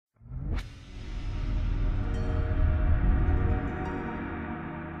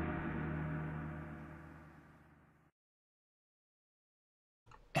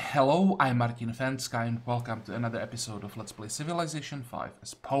Hello, I'm Martin Fencka and welcome to another episode of Let's Play Civilization 5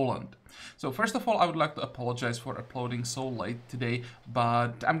 as Poland. So first of all, I would like to apologize for uploading so late today,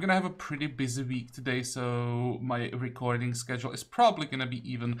 but I'm gonna have a pretty busy week today, so my recording schedule is probably gonna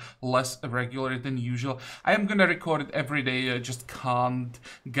be even less regular than usual. I am gonna record it every day, I just can't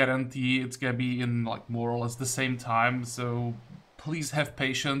guarantee it's gonna be in like more or less the same time, so please have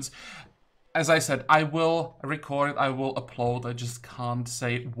patience. As I said, I will record it, I will upload, I just can't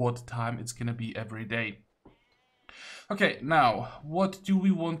say what time it's gonna be every day. Okay, now, what do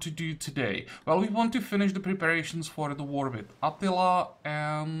we want to do today? Well, we want to finish the preparations for the war with Attila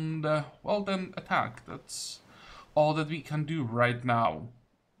and, well then, attack. That's all that we can do right now.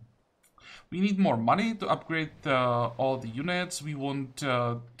 We need more money to upgrade all the units. We want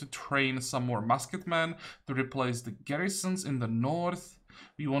to train some more musketmen to replace the garrisons in the north.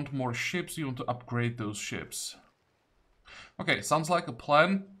 We want more ships. We want to upgrade those ships. Okay, sounds like a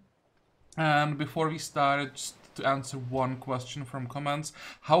plan. And before we start, just to answer one question from comments.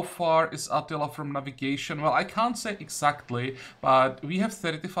 How far is Attila from navigation? Well, I can't say exactly, but we have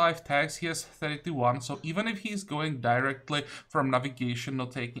 35 tags, he has 31, so even if he's going directly from navigation,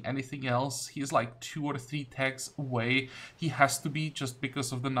 not taking anything else, he's like 2 or 3 tags away. He has to be just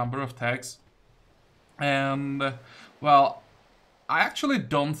because of the number of tags. And, well, I actually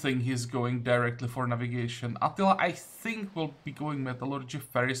don't think he's going directly for navigation. Attila, I think, will be going metallurgy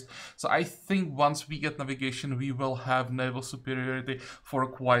first. So I think once we get navigation, we will have naval superiority for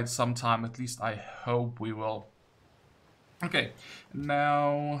quite some time. At least I hope we will. Okay,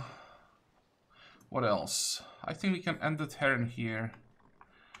 now... what else? I think we can end the turn here.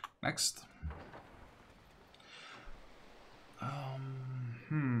 Next.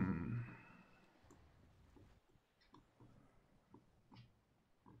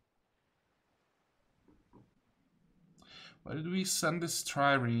 Where did we send this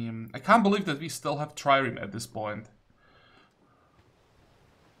trireme? I can't believe that we still have trireme at this point.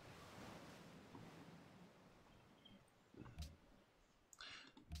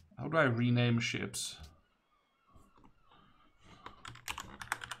 How do I rename ships?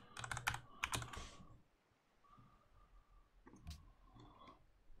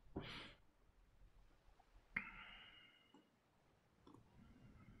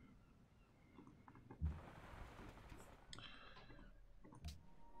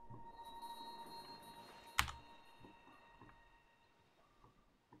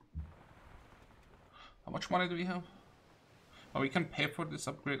 How much money do we have? Oh, we can pay for this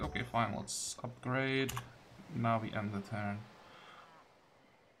upgrade. Okay, fine, let's upgrade. Now we end the turn.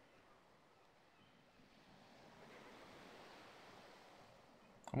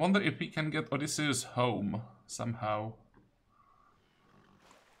 I wonder if we can get Odysseus home somehow.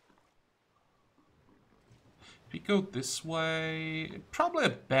 If we go this way, probably a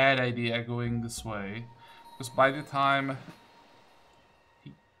bad idea going this way. Because by the time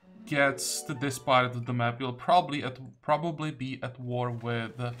he gets to this part of the map, he'll probably be at war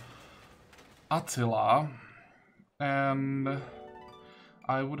with Attila. And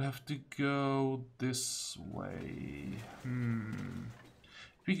I would have to go this way.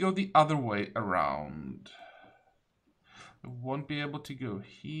 If we go the other way around, I won't be able to go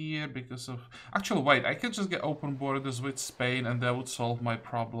here because of... Actually, wait, I can just get open borders with Spain and that would solve my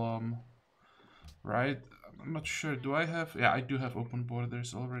problem. Right? I'm not sure. Do I have... Yeah, I do have open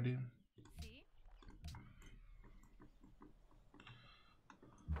borders already.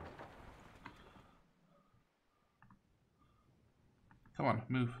 Come on,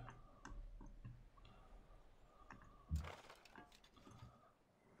 move.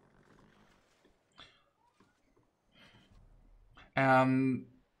 And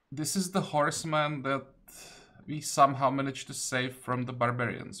this is the horseman that we somehow managed to save from the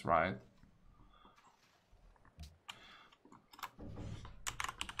barbarians, right?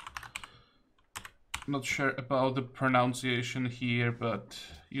 Not sure about the pronunciation here, but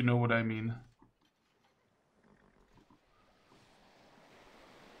you know what I mean.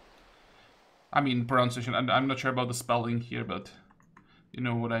 I mean pronunciation, and I'm not sure about the spelling here, but you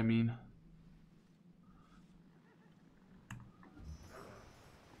know what I mean.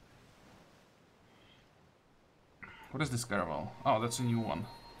 What is this caravel? Oh, that's a new one.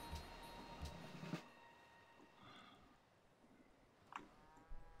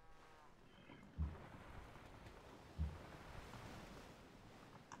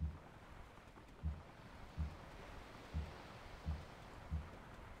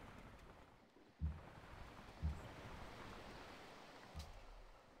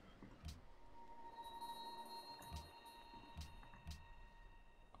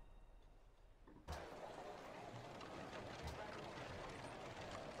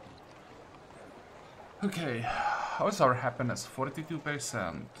 Okay, how's our happiness?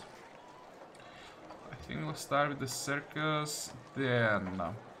 42%. I think we'll start with the circus, then...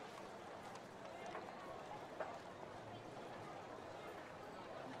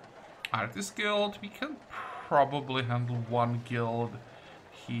 Artist Guild, we can probably handle one guild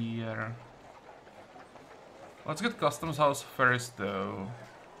here. Let's get Customs House first, though.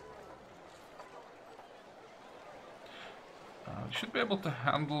 We should be able to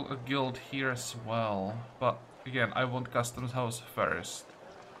handle a guild here as well, but again, I want Customs House first.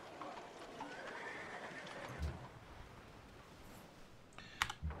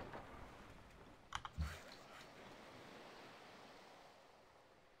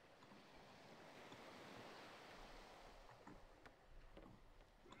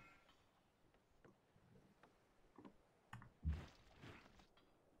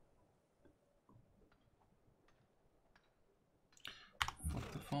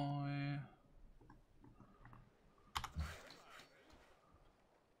 Fortify.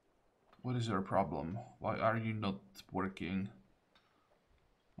 What is your problem? Why are you not working?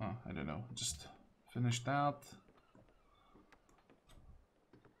 Oh, I don't know. Just finish that.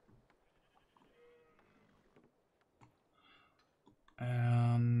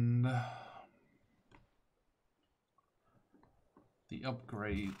 And the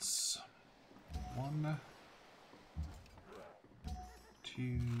upgrades. 1,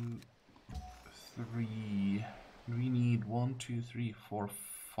 2, 3. We need 1, 2, 3, 4,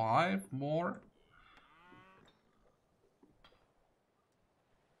 5 more.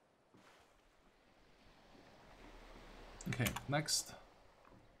 Okay, next.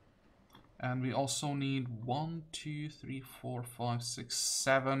 And we also need 1, 2, 3, 4, 5, 6,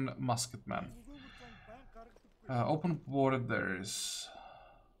 7 musketmen. Open borders.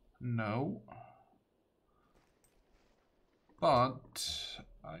 No. But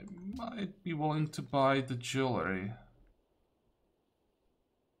I might be willing to buy the jewelry.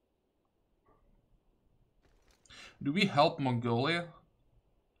 Do we help Mongolia?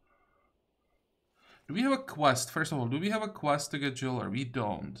 Do we have a quest? First of all, do we have a quest to get jewelry? We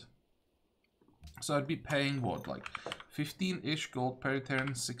don't. So I'd be paying what, like 15-ish gold per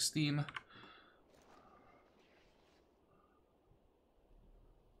turn, 16.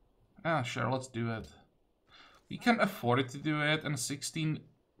 Ah, sure, let's do it. We can afford it to do it, and 16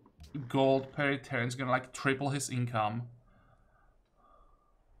 gold per turn is gonna like triple his income.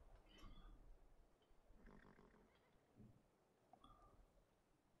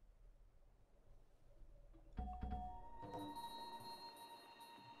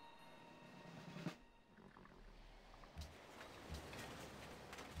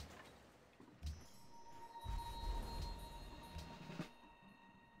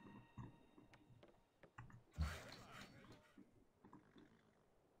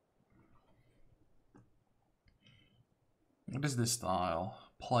 What is this style?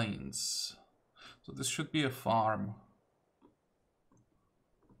 Plains. So this should be a farm.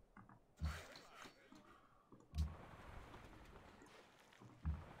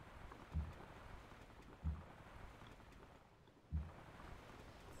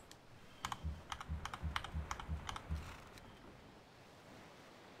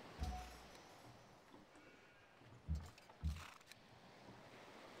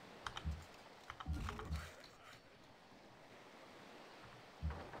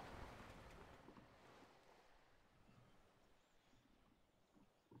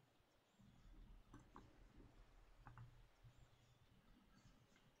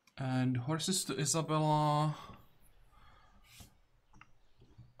 And horses to Isabella.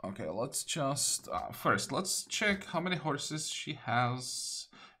 Okay, let's just... first, let's check how many horses she has.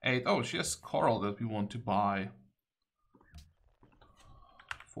 8. Oh, she has coral that we want to buy.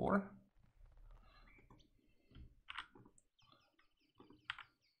 4.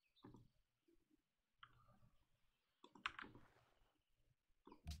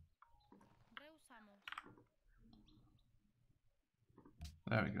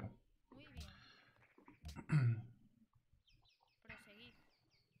 There we go.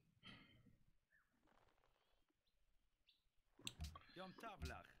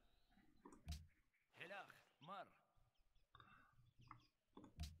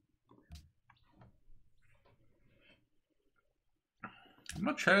 I'm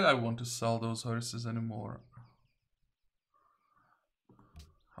not sure that I want to sell those horses anymore.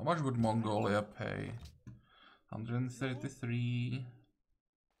 How much would Mongolia pay? 133.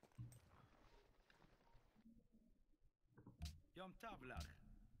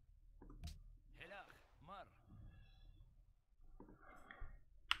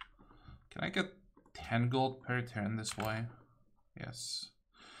 Can I get 10 gold per turn this way? Yes.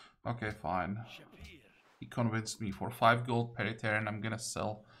 Okay, fine. He convinced me for 5 gold per turn. I'm gonna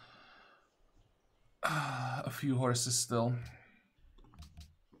sell a few horses still.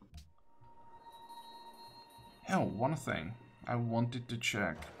 Oh, one thing I wanted to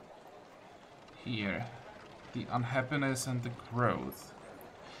check here. The unhappiness and the growth.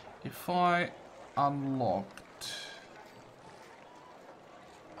 If I unlocked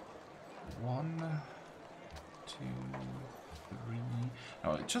 1, 2, 3...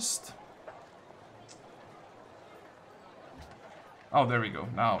 No, it just... Oh, there we go.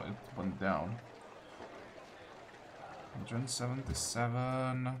 Now it went down.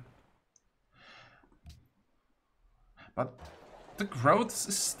 177. But the growth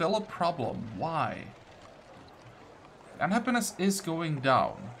is still a problem. Why? Unhappiness is going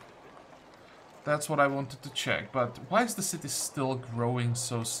down. That's what I wanted to check. But why is the city still growing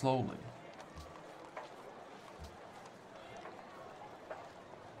so slowly?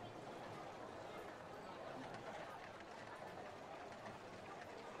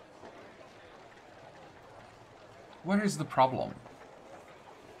 Where is the problem?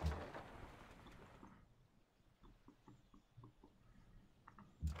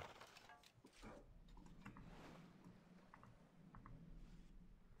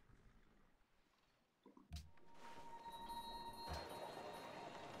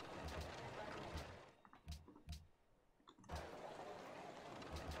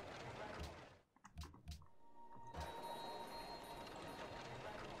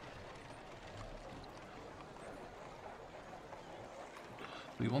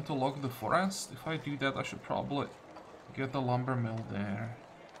 Do you want to log the forest? If I do that, I should probably get the lumber mill there.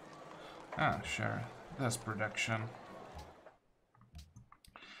 Ah, sure. That's production.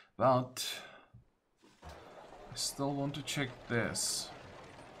 But I still want to check this.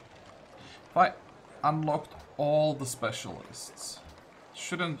 If I unlocked all the specialists,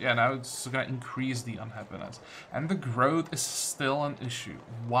 shouldn't... Yeah, now it's gonna increase the unhappiness. And the growth is still an issue.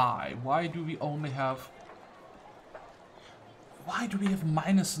 Why? Why do we only have... Why do we have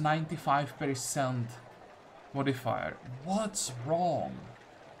minus 95% modifier? What's wrong?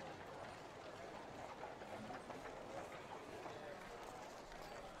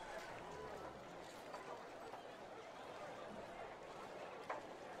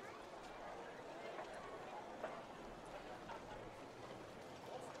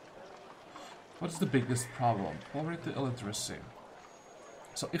 What's the biggest problem? Poverty, illiteracy.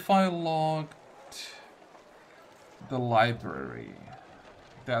 So if I logged the library,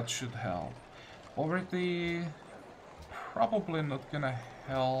 that should help. Poverty, probably not gonna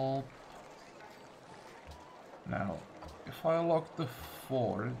help. Now, if I log the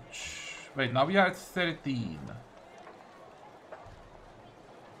forge... Wait, now we are at 13.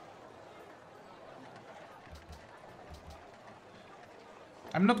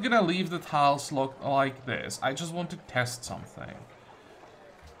 I'm not gonna leave the tiles locked like this. I just want to test something.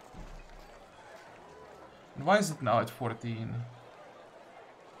 And why is it now at 14?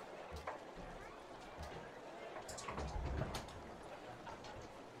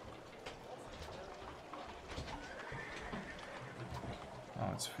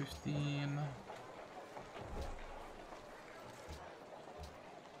 Oh, it's 15.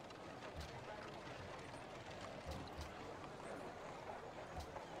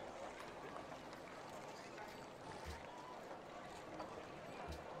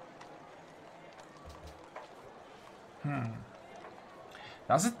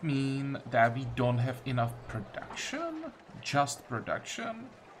 Does it mean that we don't have enough production? Just production?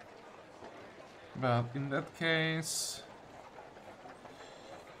 But in that case...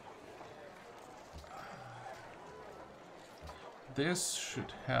 this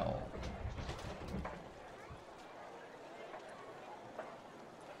should help.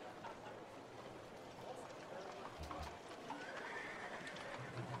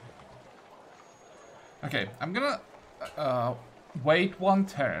 Okay, I'm gonna wait one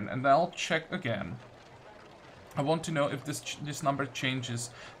turn and then I'll check again. I want to know if this number changes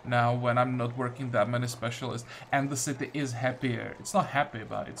now when I'm not working that many specialists and the city is happier. It's not happy,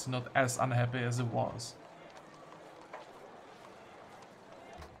 but it's not as unhappy as it was.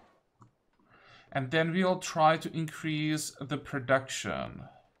 And then we'll try to increase the production.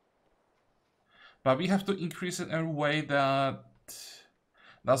 But we have to increase it in a way that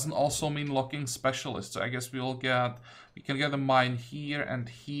doesn't also mean locking specialists. So I guess we can get a mine here and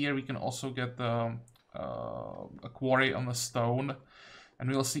here. We can also get the a quarry on the stone, and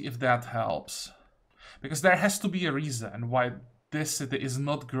we'll see if that helps. Because there has to be a reason why this city is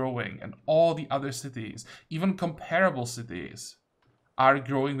not growing and all the other cities, even comparable cities, are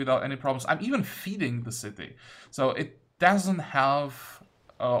growing without any problems. I'm even feeding the city. So it doesn't have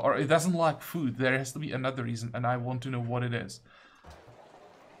or it doesn't like food. There has to be another reason, and I want to know what it is.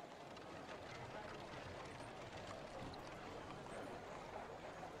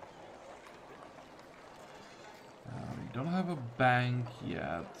 We don't have a bank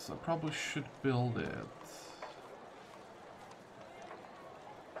yet, so I probably should build it.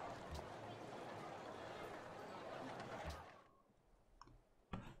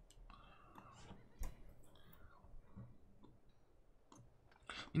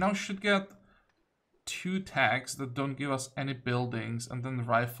 You know, should get 2 tags that don't give us any buildings, and then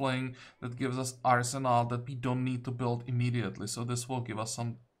rifling that gives us arsenal that we don't need to build immediately. So this will give us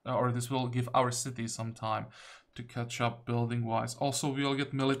some, or this will give our city some time to catch up building wise. Also, we'll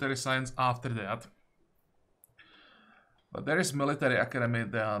get military science after that. But there is military academy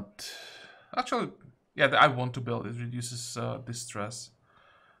that actually, yeah, that I want to build. It reduces distress.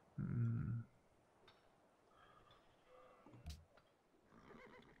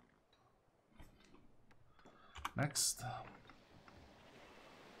 Next.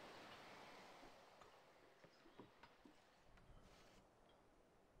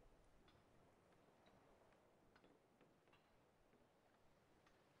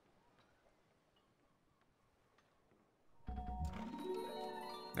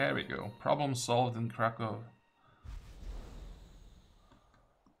 There we go. Problem solved in Krakow.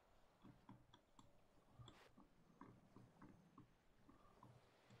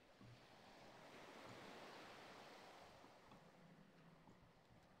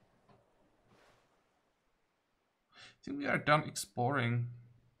 I think we are done exploring.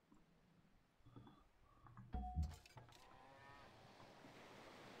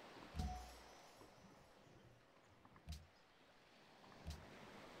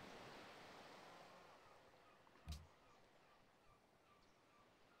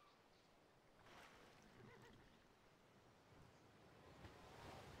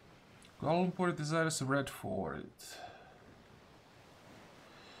 Kuala Lumpur desires a red fort.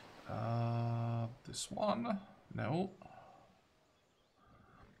 This one? No.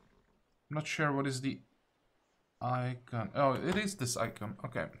 I'm not sure what is the icon. Oh, it is this icon.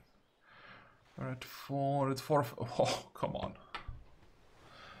 Okay. Red fort. Oh, come on.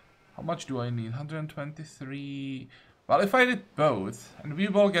 How much do I need? 123. Well, if I did both, and we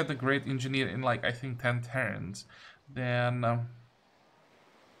will get the great engineer in like, I think 10 turns, then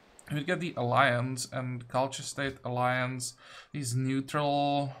we'd get the alliance and culture state alliance is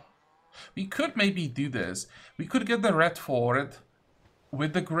neutral. We could maybe do this. We could get the red fort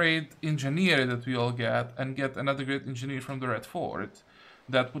with the great engineer that we'll get, and get another great engineer from the red fort.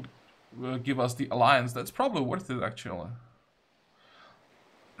 That would give us the alliance. That's probably worth it, actually.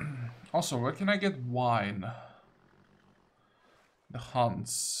 Also, where can I get wine? The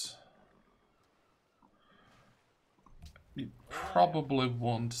hunts. We probably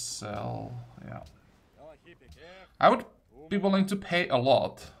won't sell. Yeah. I would be willing to pay a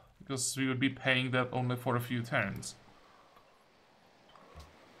lot, because we would be paying that only for a few turns.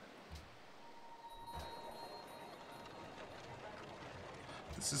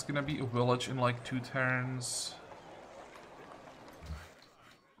 This is gonna be a village in like 2 turns.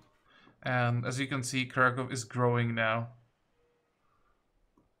 And as you can see, Krakow is growing now.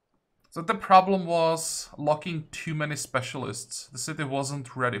 So the problem was locking too many specialists. The city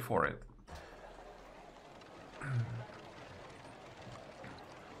wasn't ready for it.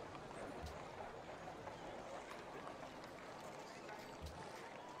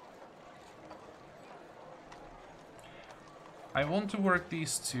 I want to work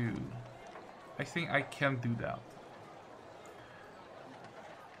these 2. I think I can do that.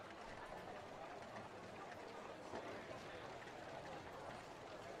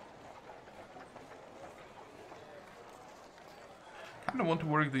 I kind of want to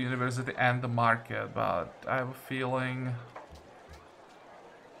work the university and the market, but I have a feeling...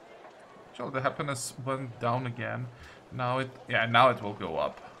 Actually, the happiness went down again. Now it... Yeah, now it will go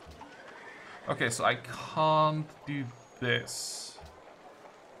up. Okay, so I can't do this.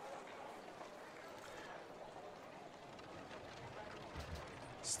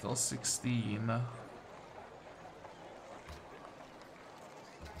 Still 16.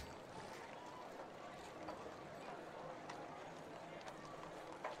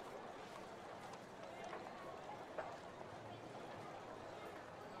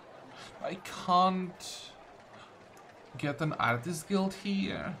 I can't get an artist guild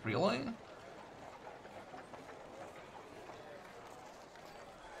here, really?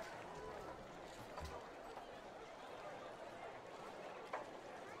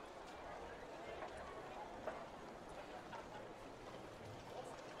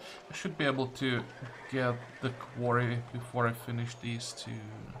 I should be able to get the quarry before I finish these two.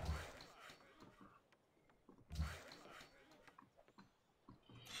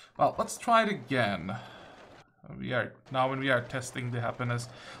 Well, let's try it again. Now when we are testing the happiness,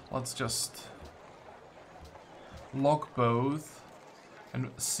 let's just lock both and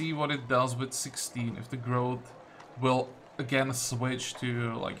see what it does with 16, if the growth will again switch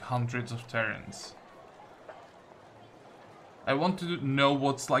to like hundreds of terrains. I want to know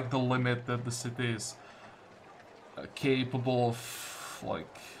what's like the limit that the city is capable of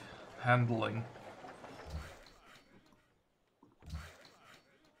like handling.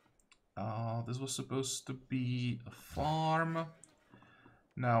 This was supposed to be a farm.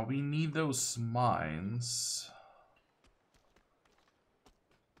 Now we need those mines.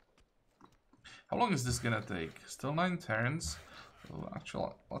 How long is this gonna take? Still 9 turns. So actually,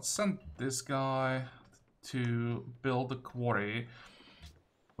 let's send this guy to build a quarry.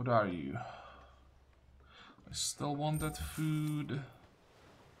 What are you? I still want that food.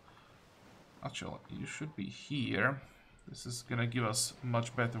 Actually, you should be here. This is gonna give us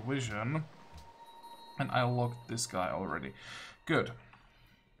much better vision. And I locked this guy already. Good.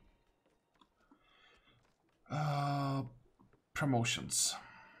 Promotions.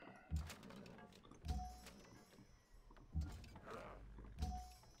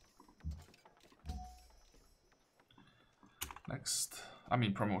 Next, I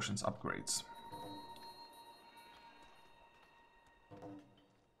mean promotions, upgrades.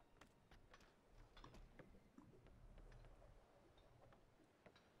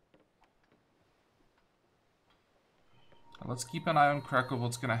 Let's keep an eye on Krakow,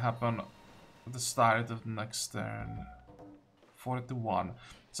 what's gonna happen at the start of the next turn. 4-1.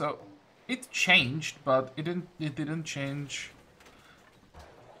 So it changed, but it didn't change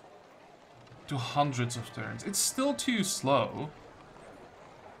to hundreds of turns. It's still too slow.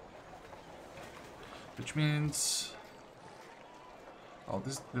 Which means... oh,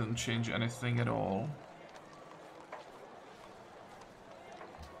 this didn't change anything at all.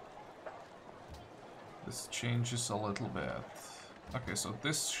 This changes a little bit. Okay, so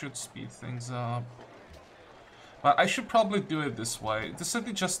this should speed things up. But I should probably do it this way. The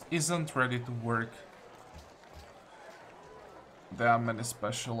city just isn't ready to work. There are many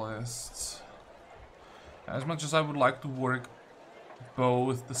specialists. As much as I would like to work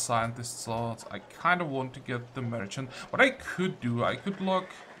both the scientist slots, I kind of want to get the merchant. What I could do, I could lock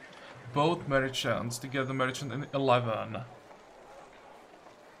both merchants to get the merchant in 11.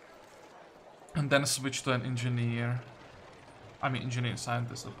 And then switch to an engineer. I mean engineer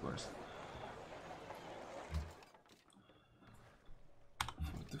scientist, of course.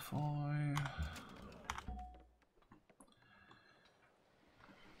 45.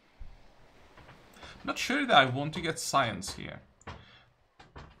 Not sure that I want to get science here.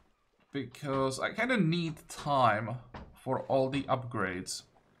 Because I kind of need time for all the upgrades.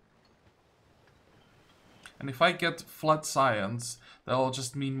 And if I get flat science, that'll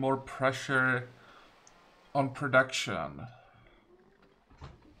just mean more pressure on production.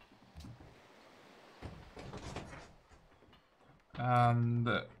 And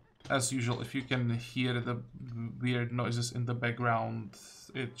as usual, if you can hear the weird noises in the background,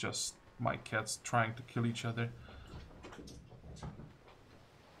 it just my cats trying to kill each other.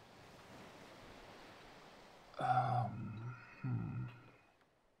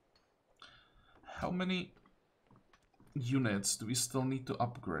 How many units do we still need to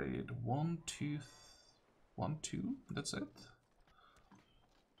upgrade? 1, 2, 1, 2? That's it?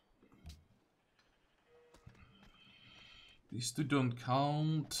 These two don't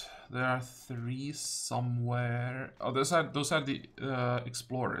count. There are 3 somewhere. Oh, those are the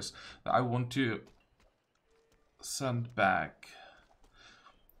explorers that I want to send back.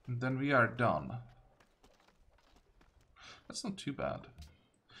 And then we are done. That's not too bad.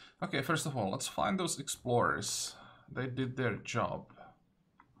 Okay, first of all, let's find those explorers. They did their job.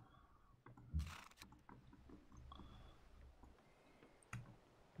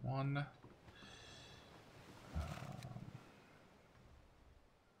 One.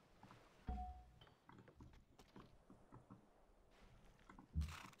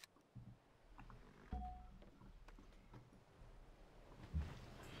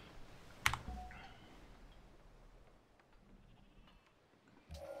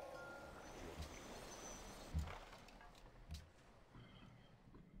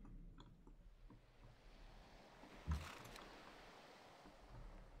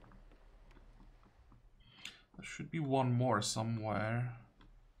 There should be one more somewhere.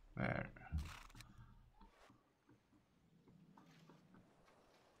 There.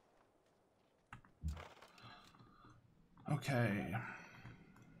 Okay.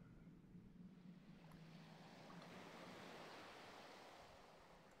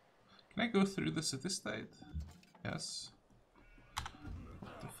 Can I go through the city-state? Yes.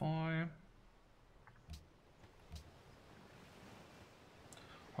 45.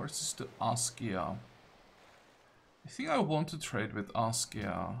 Horses to Askia. I think I want to trade with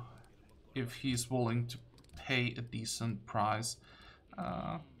Askia if he's willing to pay a decent price.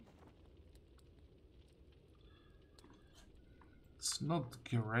 It's not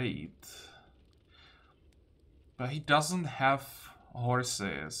great, but he doesn't have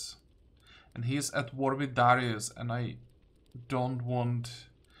horses, and he's at war with Darius, and I don't want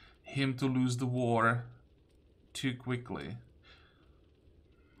him to lose the war too quickly.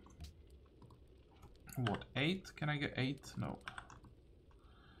 What, 8? Can I get 8? No.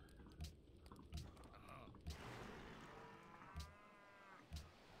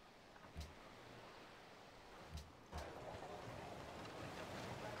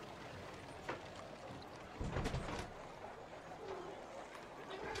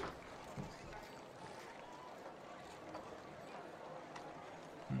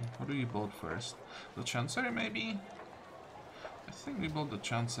 What do you build first? The Chancery, maybe? I think we build the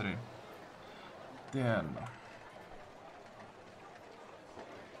Chancery. Then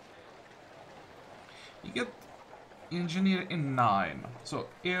you get Engineer in 9. So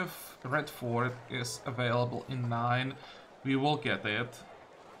if Red Fort is available in 9, we will get it.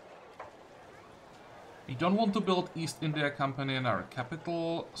 We don't want to build East India Company in our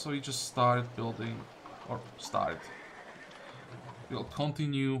capital, so we just start building, or start. We'll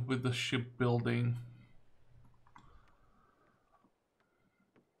continue with the shipbuilding.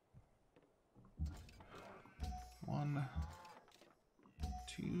 One,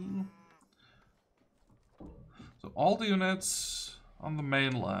 two. So all the units on the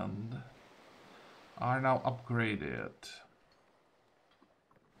mainland are now upgraded.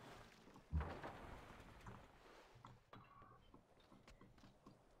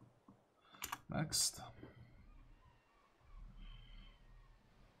 Next.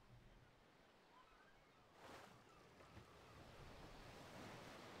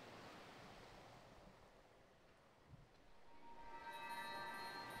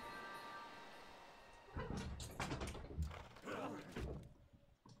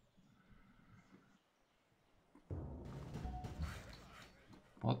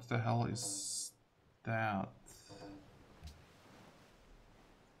 What the hell is that?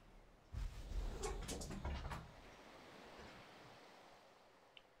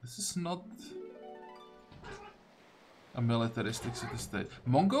 This is not a militaristic city-state.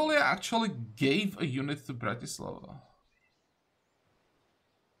 Mongolia actually gave a unit to Bratislava.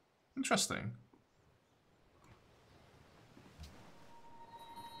 Interesting.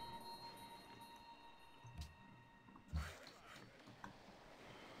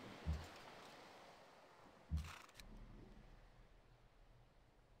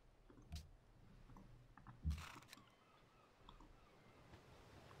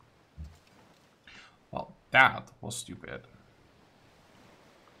 Well, that was stupid.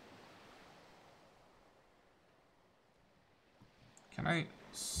 Can I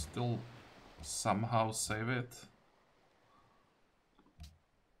still somehow save it?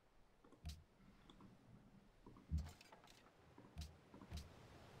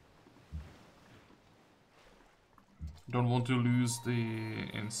 Don't want to lose the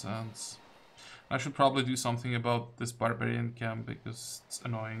incense. I should probably do something about this barbarian camp because it's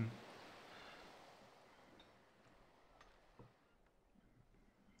annoying.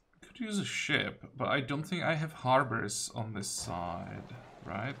 Could use a ship, but I don't think I have harbors on this side,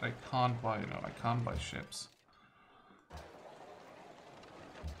 right? I can't buy, no, I can't buy ships.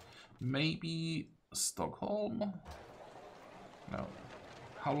 Maybe Stockholm? No.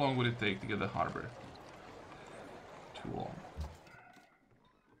 How long would it take to get a harbor? Too long.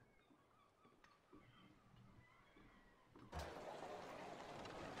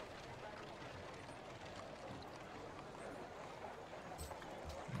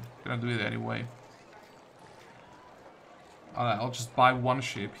 Gonna do it anyway. I'll just buy one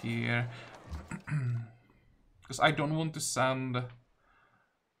ship here. Because I don't want to send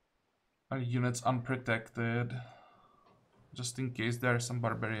our units unprotected. Just in case there are some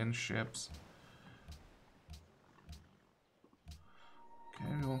barbarian ships.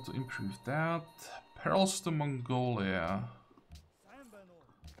 Okay, we want to improve that. Pearls to Mongolia.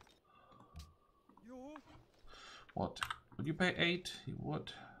 What? Would you pay 8? You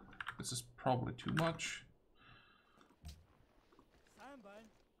would. This is probably too much.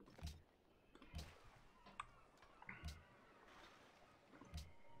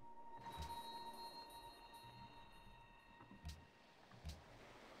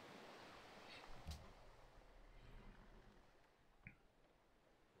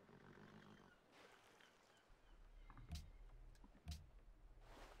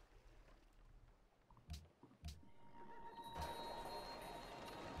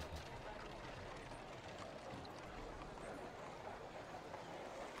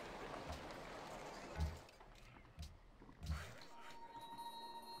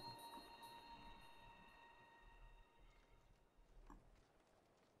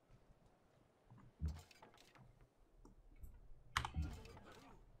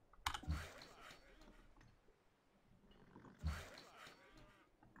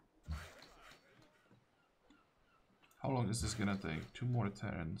 How long is this gonna take? 2 more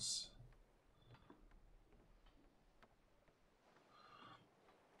turns.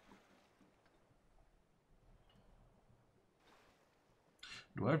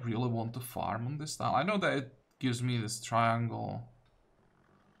 Do I really want to farm on this tile? I know that it gives me this triangle.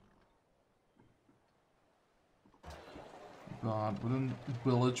 But wouldn't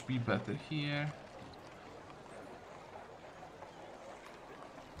village be better here?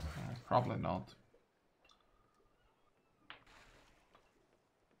 Probably not.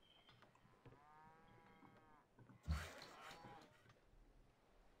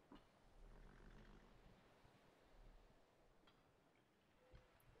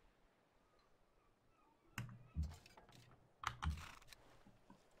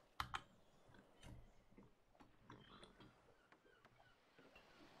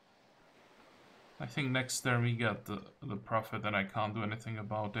 I think next turn we get the profit and I can't do anything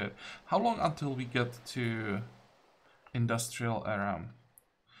about it. How long until we get to industrial era?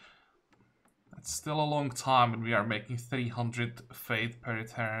 It's still a long time and we are making 300 faith per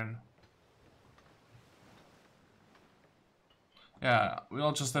turn. Yeah,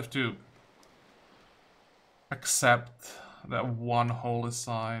 we'll just have to accept that one holy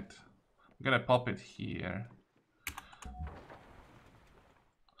site. I'm gonna pop it here.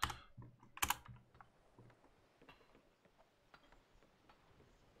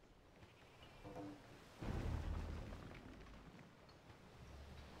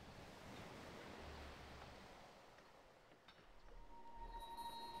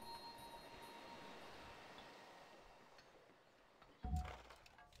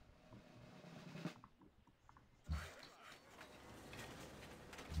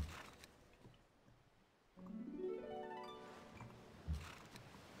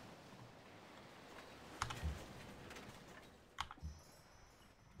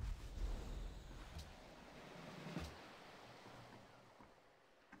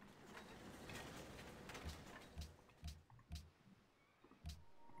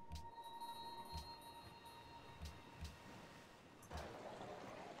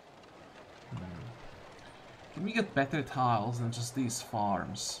 Can we get better tiles than just these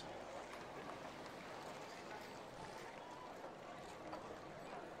farms?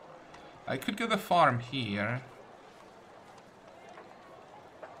 I could get a farm here.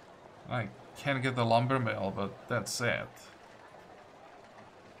 I can get the lumber mill, but that's it.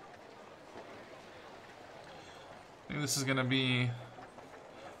 I think this is gonna be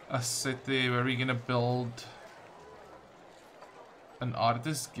a city where we're gonna build an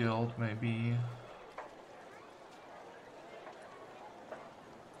artist guild, maybe.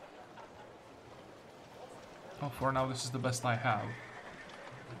 Oh, for now this is the best I have.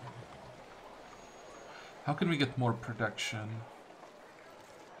 How can we get more production?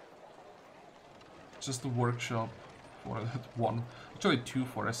 Just the workshop for that one. Actually 2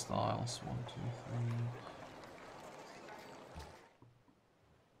 forest tiles. 1, 2, 3.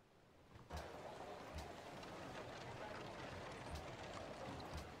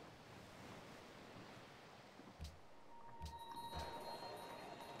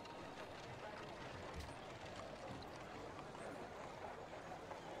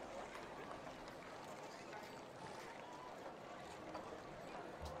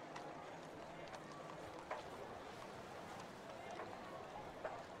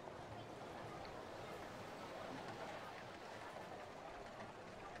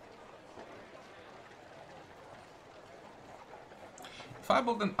 If I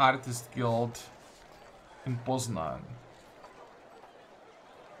build an artist guild in Poznan,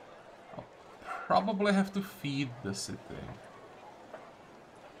 I'll probably have to feed the city.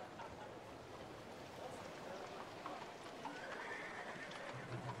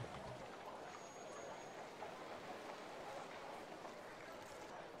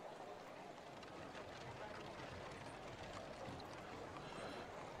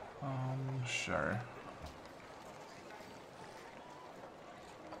 Sure.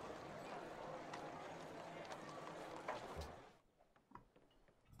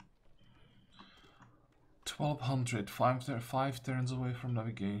 $1,200, five turns away from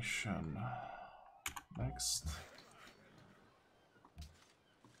navigation. Next.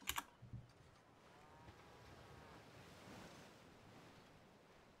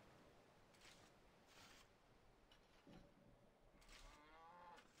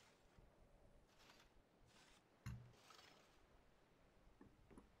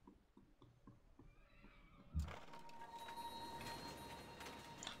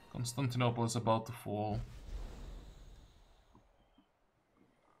 Constantinople is about to fall.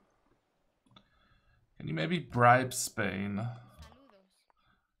 Can you maybe bribe Spain?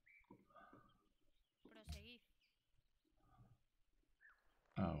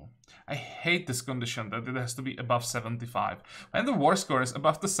 hate this condition that it has to be above 75. When the war score is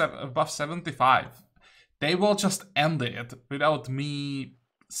above above 75, they will just end it without me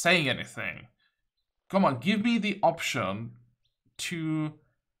saying anything. Come on, give me the option to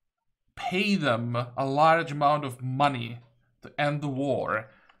pay them a large amount of money to end the war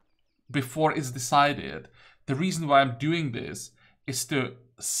before it's decided. The reason why I'm doing this is to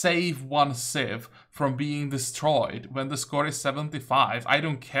save one civ from being destroyed when the score is 75. I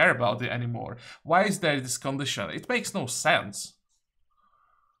don't care about it anymore. Why is there this condition? It makes no sense.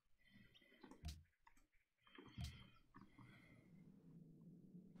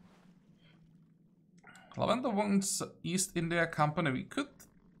 Lavender wants East India Company. We could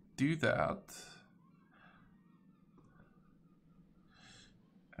do that.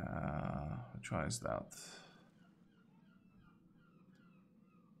 Which one is that?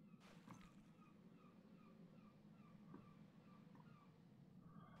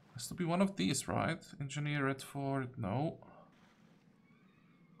 Has to be one of these, right? Engineer Redford, no.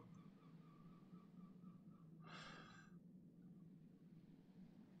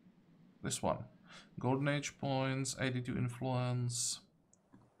 This one. Golden Age points, 82 influence.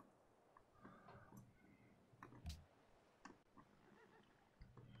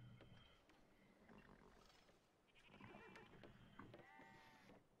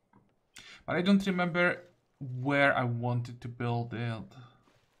 But I don't remember where I wanted to build it.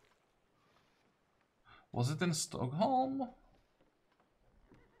 Was it in Stockholm? I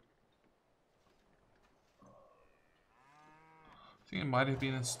think it might have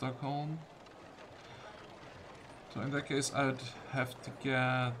been in Stockholm. So in that case, I would have to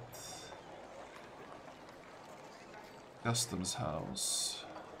get Customs House.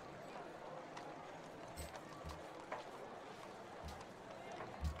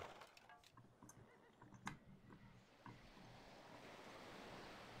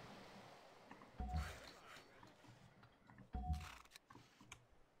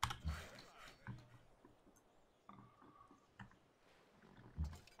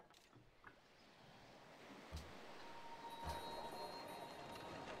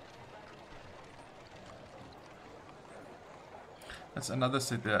 That's another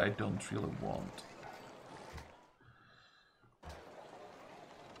city I don't really want.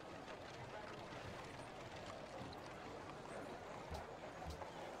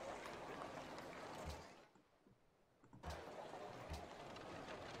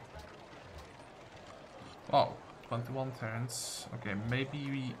 Wow, 21 turns. Okay, maybe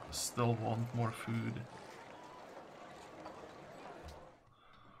we still want more food.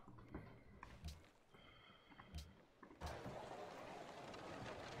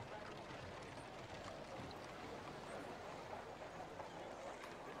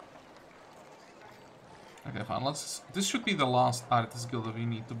 Okay, fine. Let's. This should be the last artist guild that we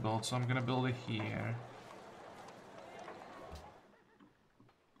need to build, so I'm gonna build it here.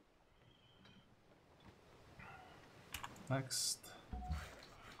 Next.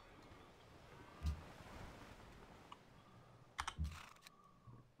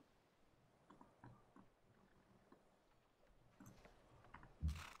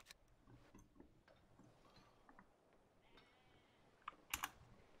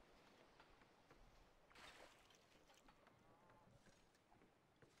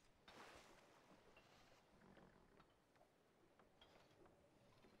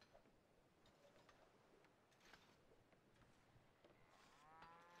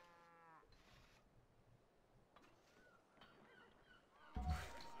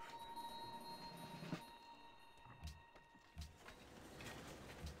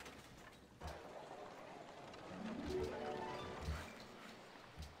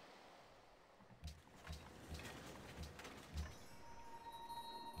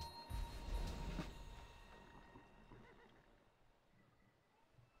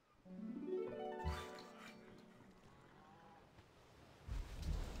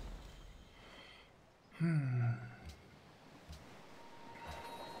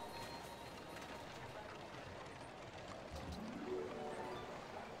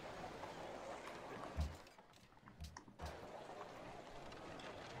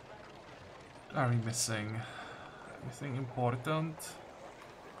 Are we missing anything important?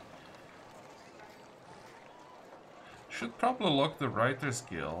 Should probably lock the Writers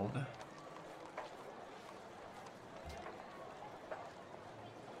Guild.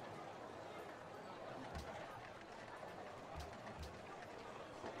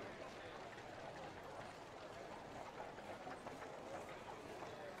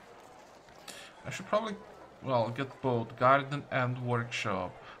 I should probably, well, get both garden and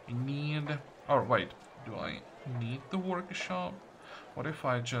workshop. We need, oh wait, do I need the workshop? What if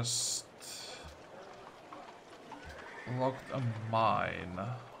I just locked a mine.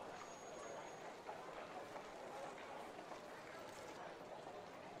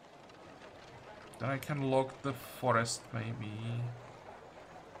 Then I can lock the forest, maybe.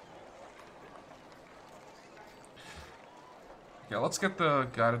 Okay, let's get the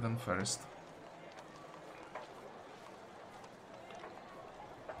garden first.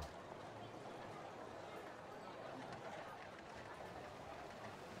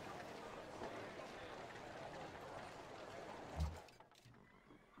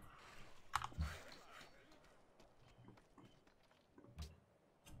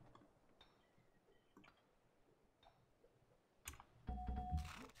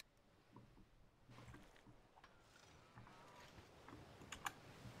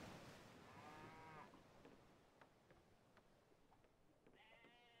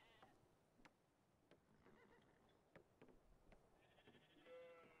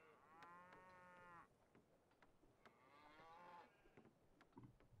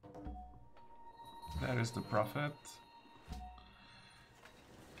 There is the prophet.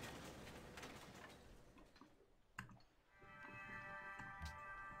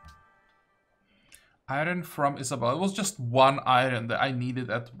 Iron from Isabel. It was just one iron that I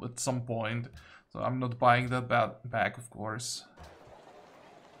needed at some point. So I'm not buying that back, of course.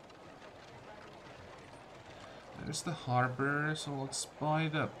 There's the harbor, so let's buy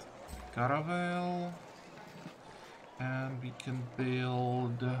that caravel. And we can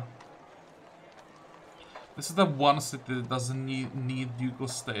build... This is the one city that doesn't need ducal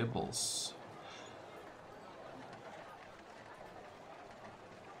stables.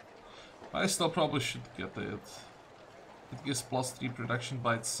 I still probably should get it. It gives +3 production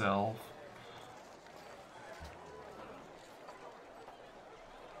by itself.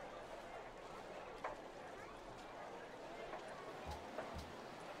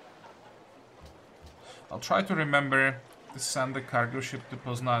 I'll try to remember to send the cargo ship to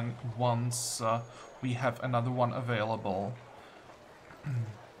Poznan once we have another one available.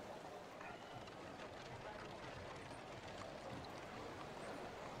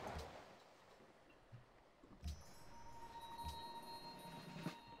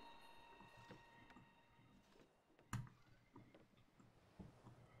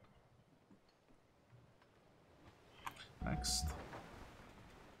 Next.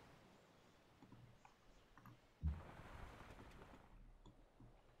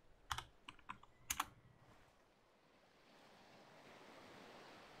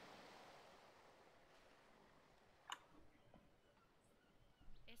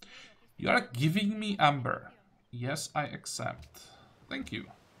 You are giving me amber. Yes, I accept. Thank you.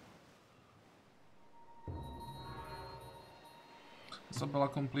 Isabella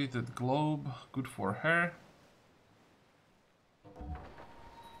completed globe. Good for her.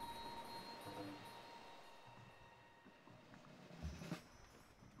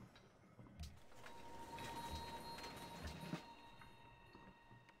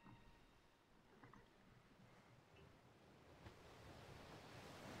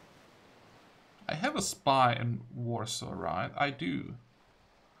 I have a spy in Warsaw, right? I do.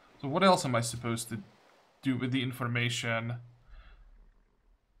 So what else am I supposed to do with the information?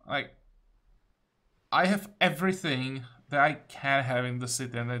 Like, I have everything that I can have in the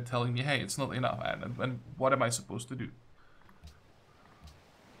city and they're telling me, hey, it's not enough. And what am I supposed to do?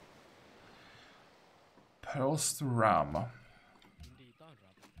 Pearls to Ram.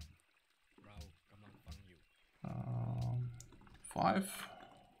 5.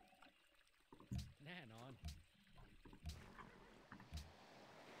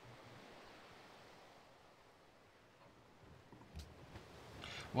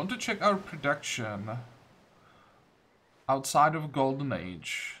 Want to check our production outside of Golden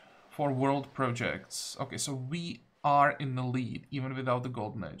Age for world projects. Okay, so we are in the lead even without the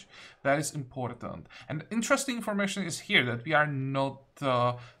Golden Age. That is important. And interesting information is here that we are not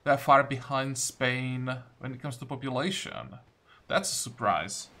that far behind Spain when it comes to population. That's a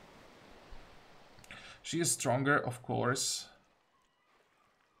surprise. She is stronger, of course.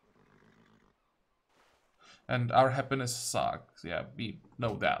 And our happiness sucks. Yeah, we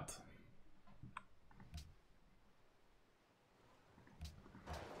know that.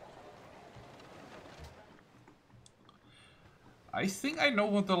 I think I know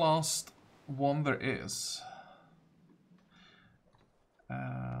what the last wonder is.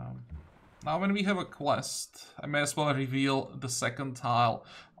 Now when we have a quest, I may as well reveal the second tile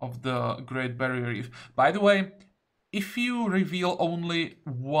of the Great Barrier Reef. By the way, if you reveal only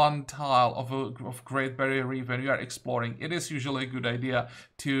one tile of Great Barrier Reef when you are exploring, it is usually a good idea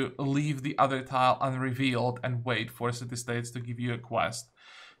to leave the other tile unrevealed and wait for city states to give you a quest,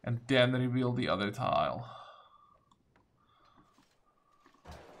 and then reveal the other tile.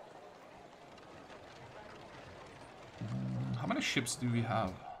 How many ships do we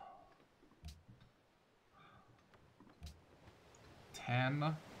have?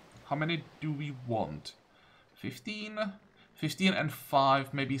 10. How many do we want? 15? 15 and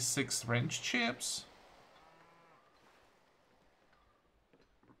 5, maybe 6 ranged ships?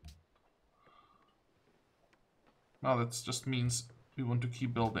 No, that just means we want to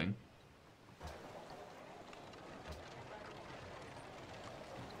keep building.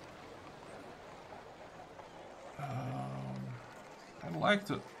 I'd like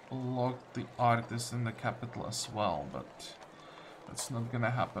to log the artists in the capital as well, but that's not gonna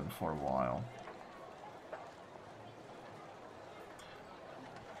happen for a while.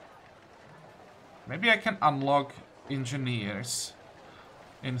 Maybe I can unlock engineers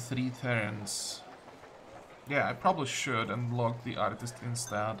in 3 turns. Yeah, I probably should unlock the artist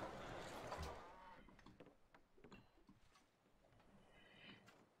instead.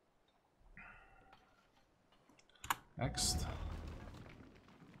 Next.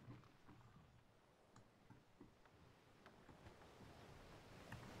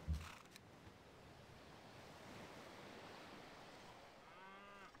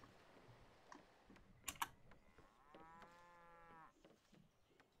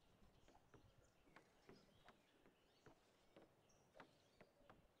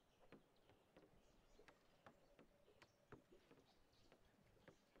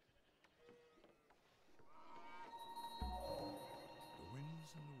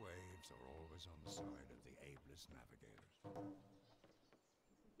 On the side of the ablest navigators.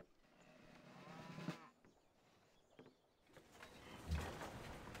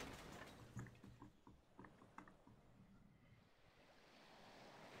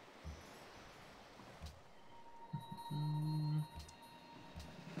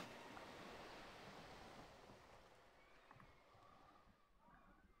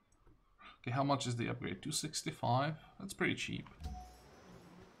 Okay, how much is the upgrade? 265? That's pretty cheap.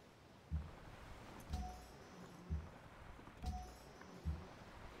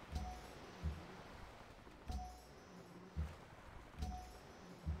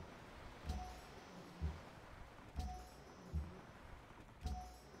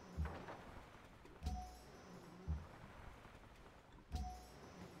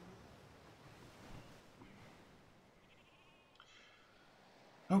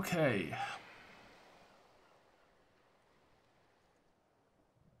 Okay.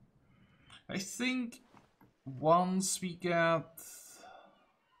 I think once we get...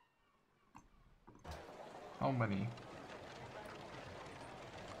 How many?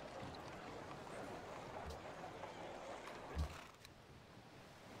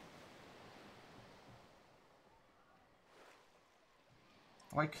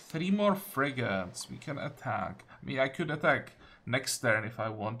 Like 3 more frigates we can attack. I mean, I could attack next turn if I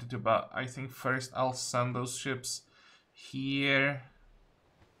wanted to, but I think first I'll send those ships here.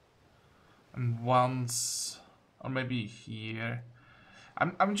 And once... Or maybe here.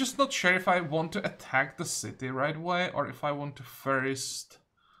 I'm just not sure if I want to attack the city right away, or if I want to first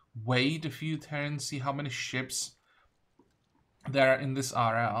wait a few turns, see how many ships there are in this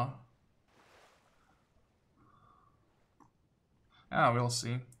area. Ah, we'll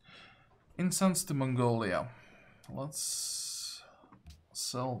see. Incense to Mongolia. Let's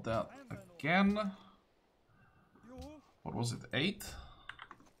sell that again. What was it, 8?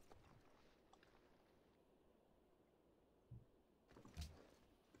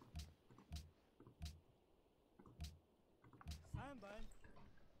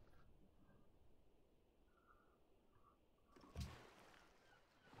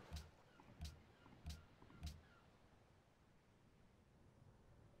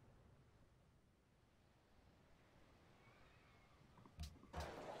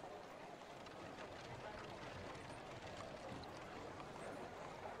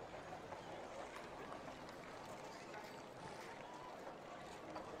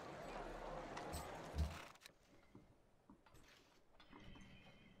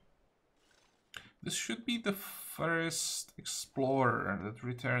 This should be the first explorer that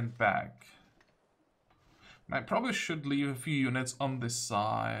returned back. And I probably should leave a few units on this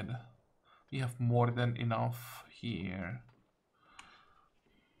side. We have more than enough here.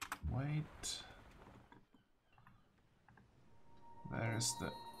 Wait. There's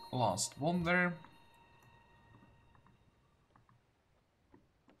the last wonder.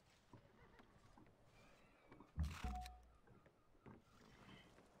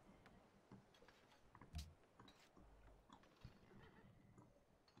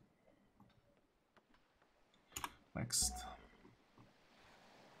 Next.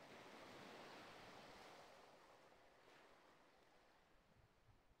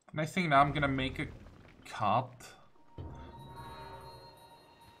 And I think now I'm gonna make a cut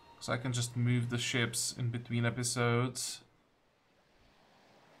So I can just move the ships in between episodes.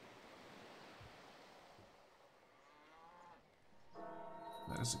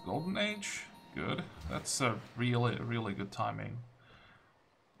 There's a golden age. Good. That's a really, really good timing.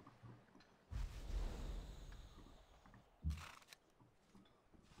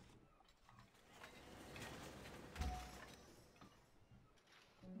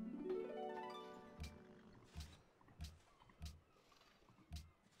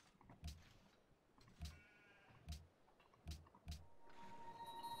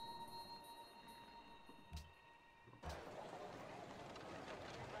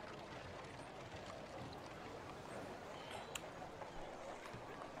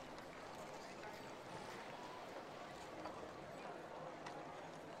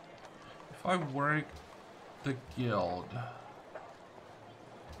 If I work the guild,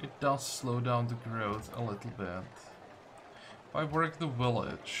 it does slow down the growth a little bit. If I work the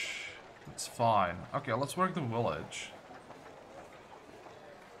village, it's fine. Okay, let's work the village.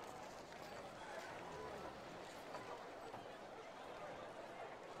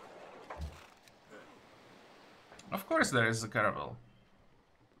 Of course there is a caravel.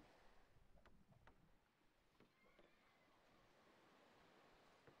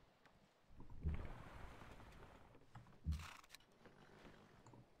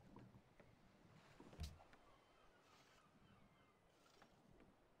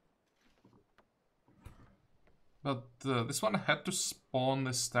 But this one had to spawn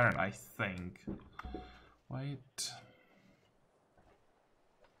this turn, I think. Wait.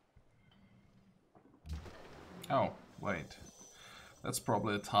 Oh, wait. That's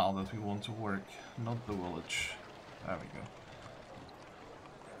probably a tile that we want to work, not the village. There we go.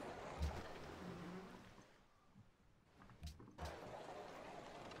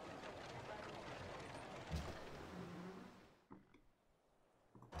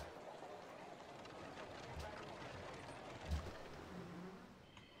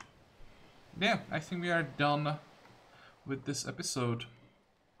 Yeah, I think we are done with this episode.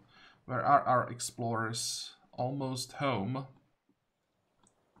 Where are our explorers? Almost home.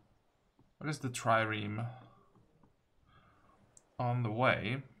 What is the trireme? On the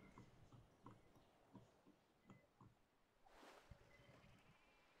way.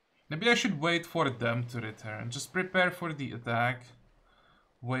 Maybe I should wait for them to return. Just prepare for the attack.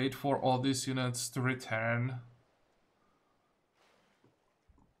 Wait for all these units to return.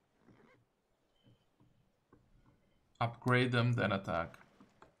 Upgrade them, then attack.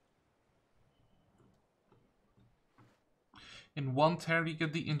 In one turn we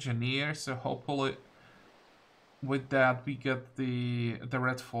get the engineer, so hopefully with that we get the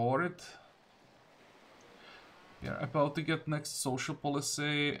red fort. We are about to get next social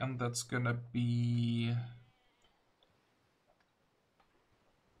policy, and that's gonna be...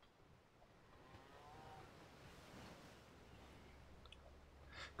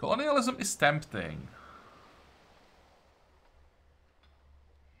 Colonialism is tempting.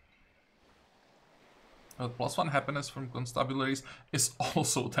 But +1 happiness from constabularies is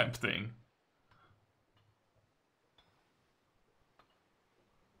also tempting.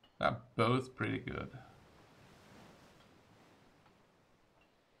 They're both pretty good.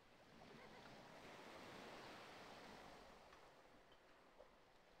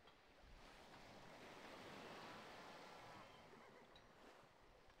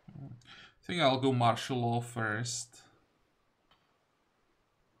 I think I'll go martial law first.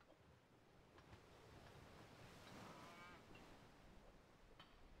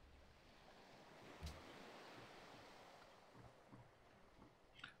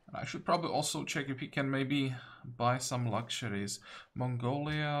 I should probably also check if we can maybe buy some luxuries.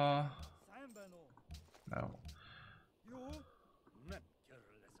 Mongolia... No.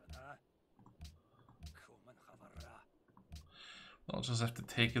 I'll just have to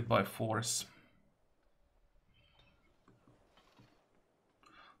take it by force.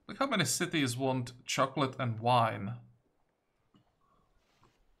 Look how many cities want chocolate and wine.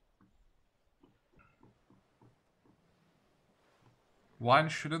 Wine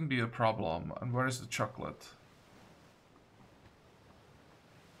shouldn't be a problem. And where is the chocolate?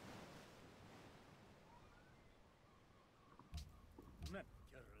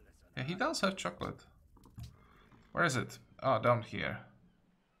 Yeah, he does have chocolate. Where is it? Oh, down here.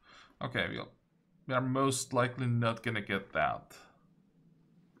 Okay, we are most likely not gonna get that.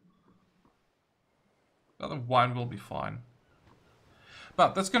 But the wine will be fine.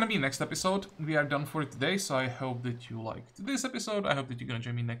 But that's gonna be next episode. We are done for today, so I hope that you liked this episode. I hope that you're gonna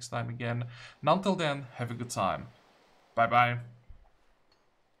join me next time again. And until then, have a good time. Bye bye.